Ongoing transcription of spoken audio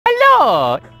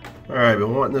Alright,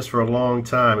 been wanting this for a long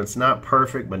time. It's not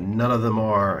perfect, but none of them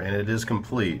are, and it is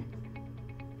complete.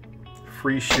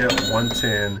 Free ship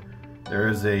 110. There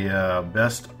is a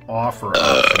best offer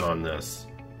option on this.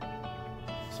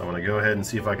 So I'm going to go ahead and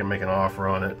see if I can make an offer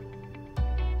on it.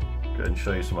 Go ahead and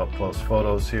show you some up-close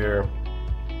photos here.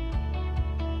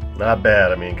 Not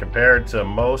bad. I mean, compared to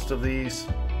most of these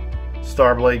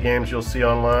Starblade games you'll see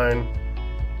online,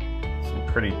 it's in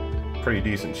pretty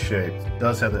decent shape. It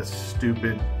does have that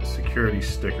stupid security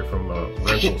sticker from the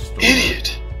rental store.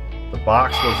 Idiot. The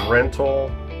box was rental,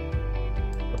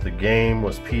 but the game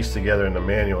was pieced together and the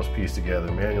manual was pieced together.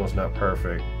 The manual's not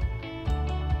perfect.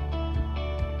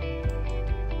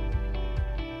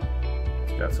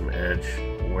 It's got some edge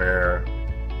wear,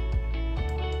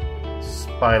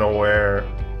 spinal wear.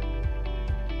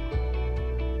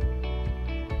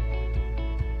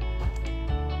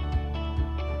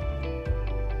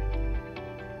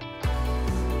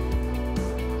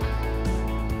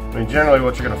 I mean, generally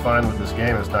what you're going to find with this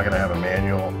game is not going to have a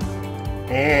manual,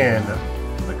 and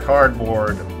the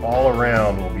cardboard all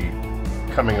around will be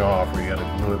coming off, where you got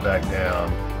to glue it back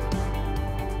down.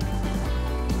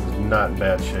 It's not in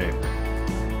bad shape.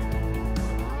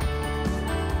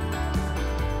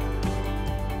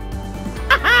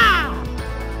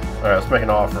 Alright, let's make an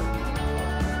offer.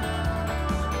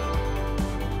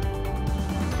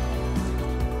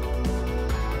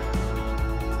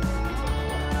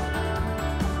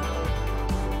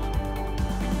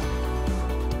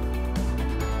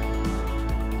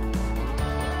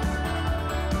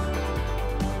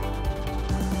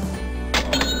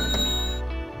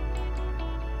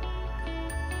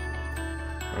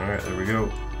 Alright, there we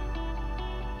go.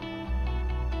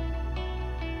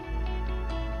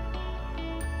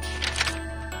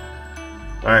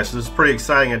 Alright, so this is pretty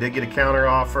exciting. I did get a counter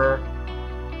offer.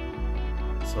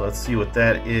 So let's see what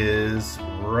that is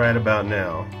right about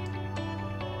now.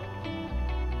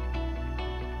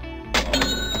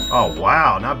 Oh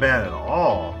wow, not bad at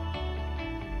all.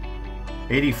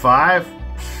 85?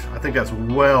 I think that's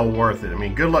well worth it. I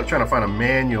mean, good luck trying to find a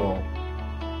manual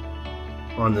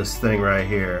on this thing right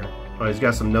here. Oh, he's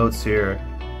got some notes here.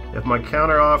 If my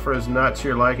counteroffer is not to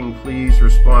your liking, please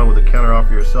respond with a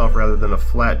counteroffer yourself rather than a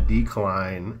flat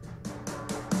decline.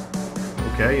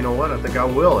 Okay, you know what? I think I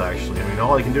will actually. I mean,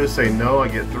 all I can do is say no. I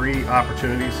get 3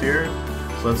 opportunities here.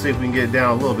 So let's see if we can get it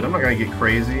down a little bit. I'm not going to get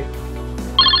crazy.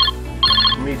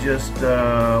 Let me just,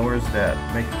 where's that?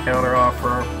 Make a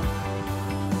counteroffer.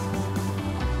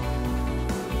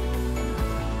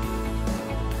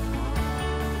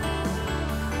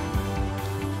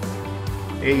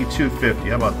 $82.50.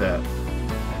 How about that?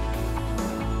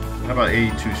 How about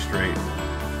 82 straight?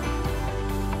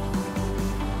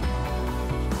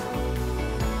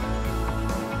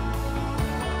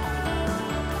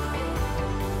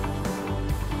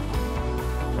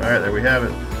 All right, there we have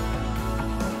it.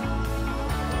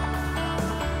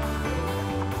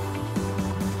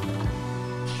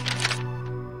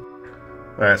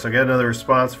 All right, so I got another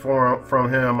response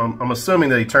from him. I'm assuming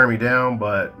that he turned me down,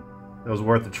 but it was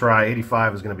worth a try.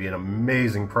 85 is going to be an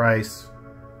amazing price.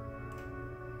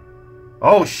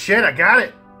 Oh shit, I got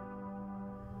it.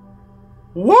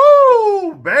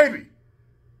 Woo, baby.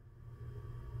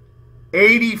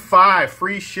 85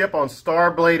 free ship on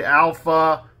Starblade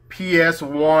Alpha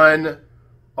PS1.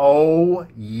 Oh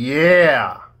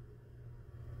yeah.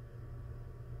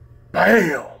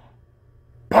 Bam.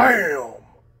 Bam.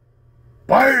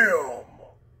 Bam.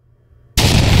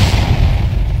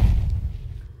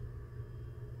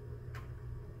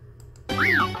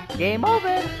 Game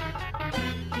over.